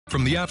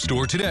from the App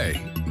Store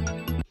today.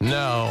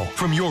 Now,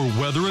 from your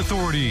Weather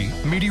Authority,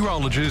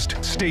 meteorologist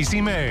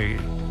Stacey May.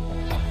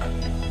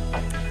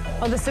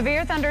 Well, the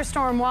severe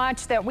thunderstorm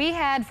watch that we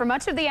had for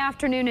much of the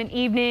afternoon and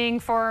evening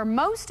for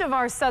most of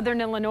our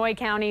southern Illinois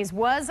counties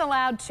was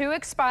allowed to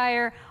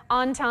expire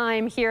on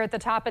time here at the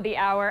top of the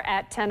hour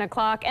at 10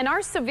 o'clock. And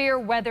our severe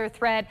weather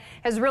threat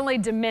has really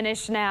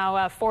diminished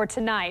now for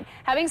tonight.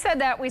 Having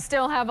said that, we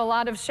still have a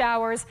lot of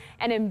showers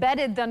and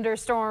embedded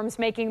thunderstorms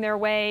making their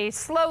way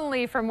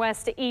slowly from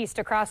west to east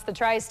across the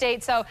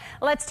tri-state. So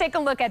let's take a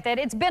look at that.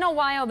 It's been a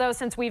while, though,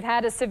 since we've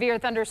had a severe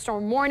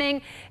thunderstorm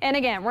warning. And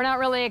again, we're not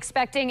really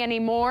expecting any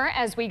more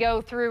as we go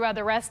through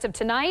the rest of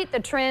tonight. The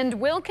trend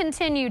will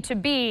continue to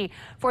be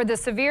for the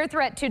severe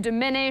threat to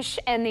diminish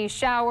and the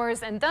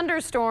showers and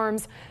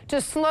thunderstorms to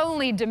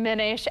slowly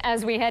diminish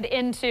as we head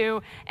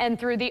into and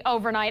through the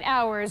overnight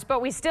hours. But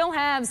we still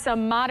have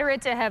some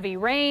moderate to heavy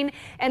rain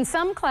and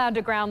some cloud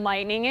to ground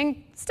lightning,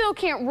 and still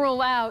can't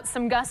rule out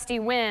some gusty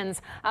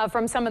winds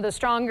from some of the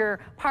stronger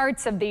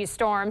parts of these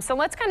storms. So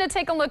let's kind of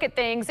take a look at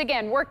things.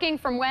 Again, working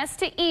from west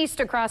to east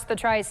across the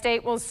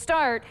tri-state. We'll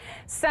start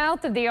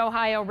south of the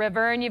Ohio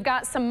River, and you've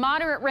got some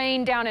moderate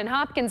rain down in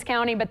Hopkins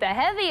County, but the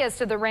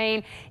heaviest of the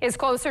rain is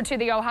closer to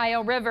the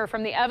Ohio River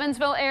from the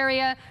Evansville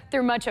area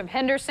through much of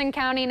Henderson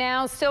County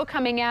now, still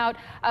coming out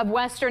of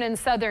western and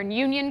southern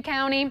Union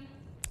County.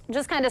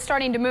 Just kind of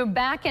starting to move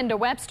back into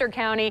Webster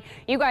County.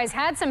 You guys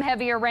had some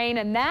heavier rain,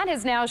 and that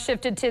has now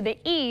shifted to the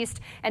east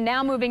and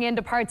now moving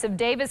into parts of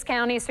Davis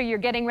County. So you're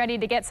getting ready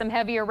to get some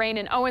heavier rain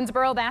in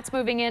Owensboro. That's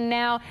moving in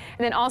now,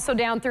 and then also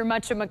down through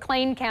much of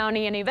McLean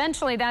County, and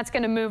eventually that's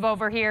going to move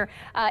over here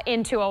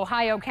into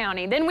Ohio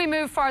County. Then we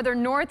move farther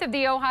north of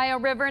the Ohio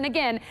River, and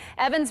again,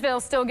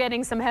 Evansville still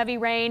getting some heavy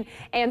rain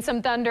and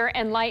some thunder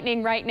and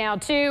lightning right now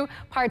too.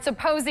 Parts of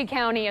Posey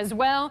County as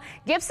well.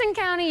 Gibson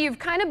County, you've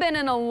kind of been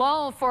in a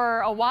lull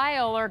for a while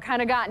or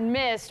kind of gotten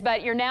missed,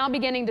 but you're now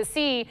beginning to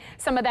see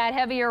some of that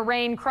heavier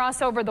rain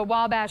cross over the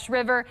Wabash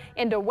River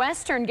into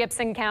western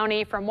Gibson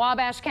County from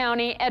Wabash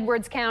County,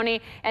 Edwards County,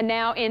 and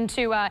now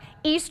into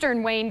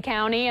eastern Wayne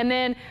County. And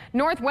then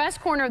northwest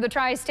corner of the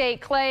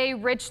tri-state, Clay,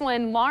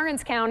 Richland,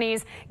 Lawrence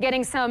counties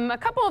getting a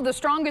couple of the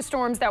strongest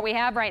storms that we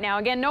have right now.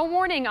 Again, no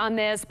warning on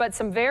this, but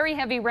some very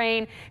heavy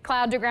rain,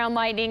 cloud to ground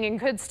lightning, and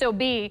could still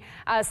be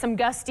some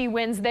gusty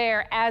winds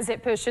there as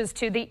it pushes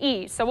to the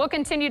east. So we'll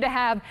continue to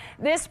have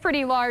this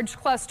pretty large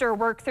cluster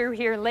work through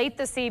here late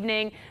this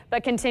evening,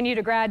 but continue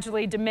to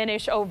gradually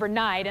diminish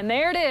overnight. And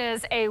there it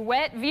is, a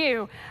wet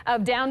view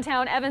of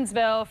downtown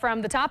Evansville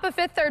from the top of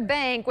Fifth Third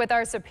Bank with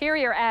our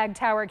Superior Ag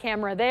Tower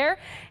camera there.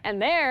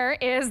 And there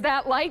is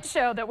that light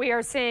show that we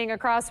are seeing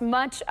across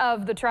much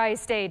of the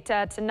tri-state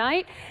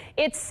tonight.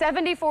 It's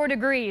 74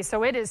 degrees,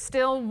 so it is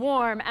still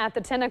warm at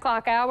the 10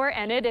 o'clock hour,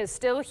 and it is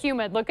still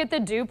humid. Look at the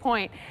dew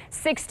point,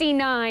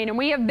 69. And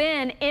we have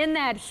been in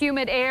that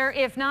humid air,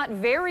 if not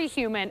very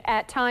humid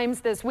at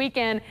times this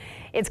weekend.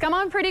 It's come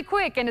on pretty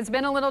quick, and it's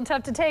been a little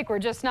tough to take. We're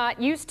just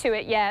not used to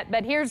it yet.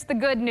 But here's the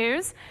good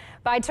news.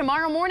 By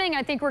tomorrow morning,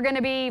 I think we're going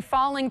to be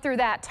falling through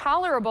that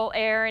tolerable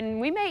air,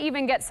 and we may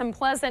even get some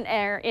pleasant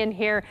air in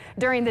here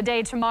during the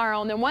day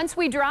tomorrow. And then once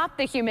we drop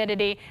the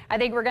humidity, I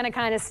think we're going to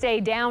kind of stay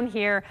down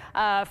here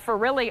for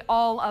really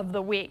all of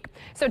the week.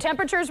 So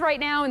temperatures right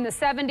now in the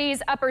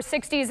 70s, upper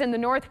 60s in the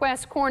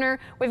northwest corner.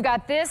 We've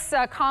got this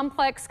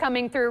complex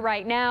coming through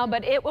right now,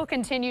 but it will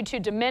continue to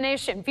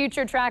diminish, and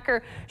Future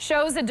Tracker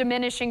shows a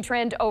diminishing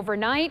trend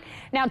overnight.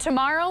 Now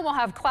tomorrow we'll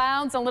have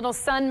clouds, a little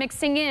sun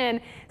mixing in.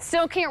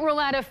 Still can't rule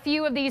out a few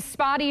of these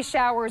spotty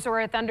showers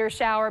or a thunder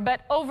shower,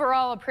 but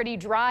overall a pretty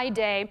dry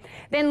day.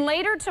 Then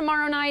later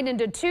tomorrow night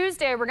into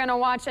Tuesday, we're going to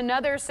watch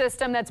another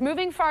system that's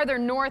moving farther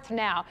north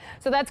now.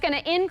 So that's going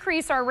to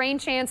increase our rain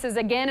chances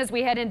again as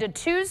we head into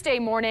Tuesday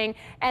morning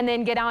and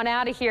then get on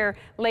out of here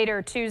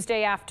later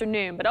Tuesday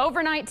afternoon. But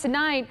overnight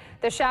tonight,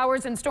 the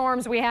showers and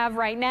storms we have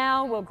right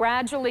now will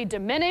gradually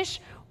diminish.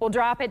 We'll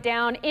drop it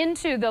down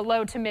into the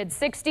low to mid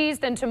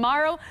 60s. Then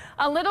tomorrow,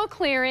 a little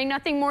clearing,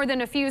 nothing more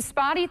than a few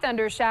spotty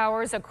thunder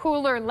showers, a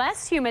cooler,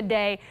 less humid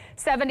day,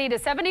 70 to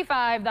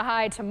 75 the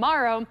high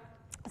tomorrow.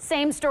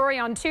 Same story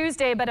on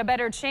Tuesday, but a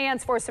better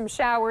chance for some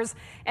showers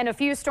and a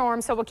few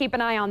storms, so we'll keep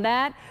an eye on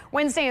that.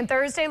 Wednesday and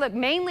Thursday look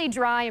mainly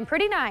dry and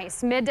pretty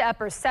nice, mid to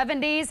upper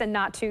 70s and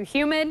not too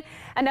humid.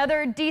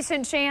 Another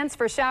decent chance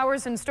for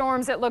showers and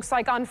storms, it looks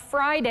like, on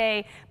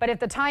Friday, but if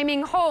the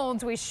timing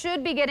holds, we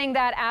should be getting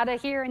that out of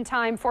here in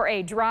time for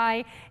a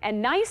dry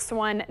and nice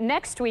one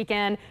next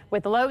weekend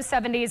with low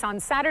 70s on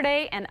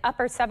Saturday and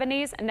upper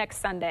 70s next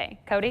Sunday.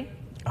 Cody?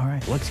 All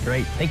right, looks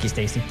great. Thank you,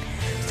 Stacey.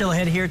 Still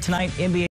ahead here tonight, NBA